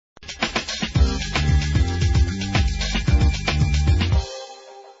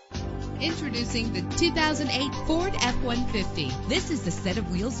Introducing the 2008 Ford F-150. This is the set of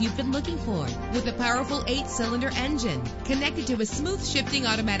wheels you've been looking for, with a powerful 8-cylinder engine connected to a smooth shifting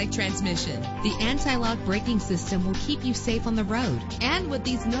automatic transmission. The anti-lock braking system will keep you safe on the road. And with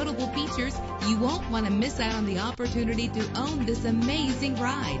these notable features, you won't want to miss out on the opportunity to own this amazing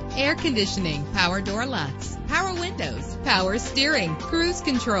ride. Air conditioning, power door locks, power windows, power steering, cruise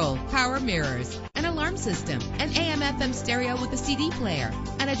control, power mirrors, an alarm system, an AM/FM stereo with a CD player,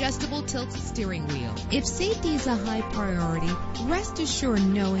 an adjustable tilt steering wheel. If safety is a high priority, rest assured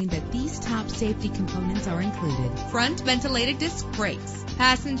knowing that these top safety components are included: front ventilated disc brakes,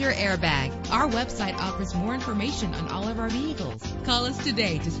 passenger airbag. Our website offers more information on all of our vehicles. Call us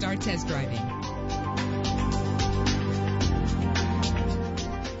today to start test driving.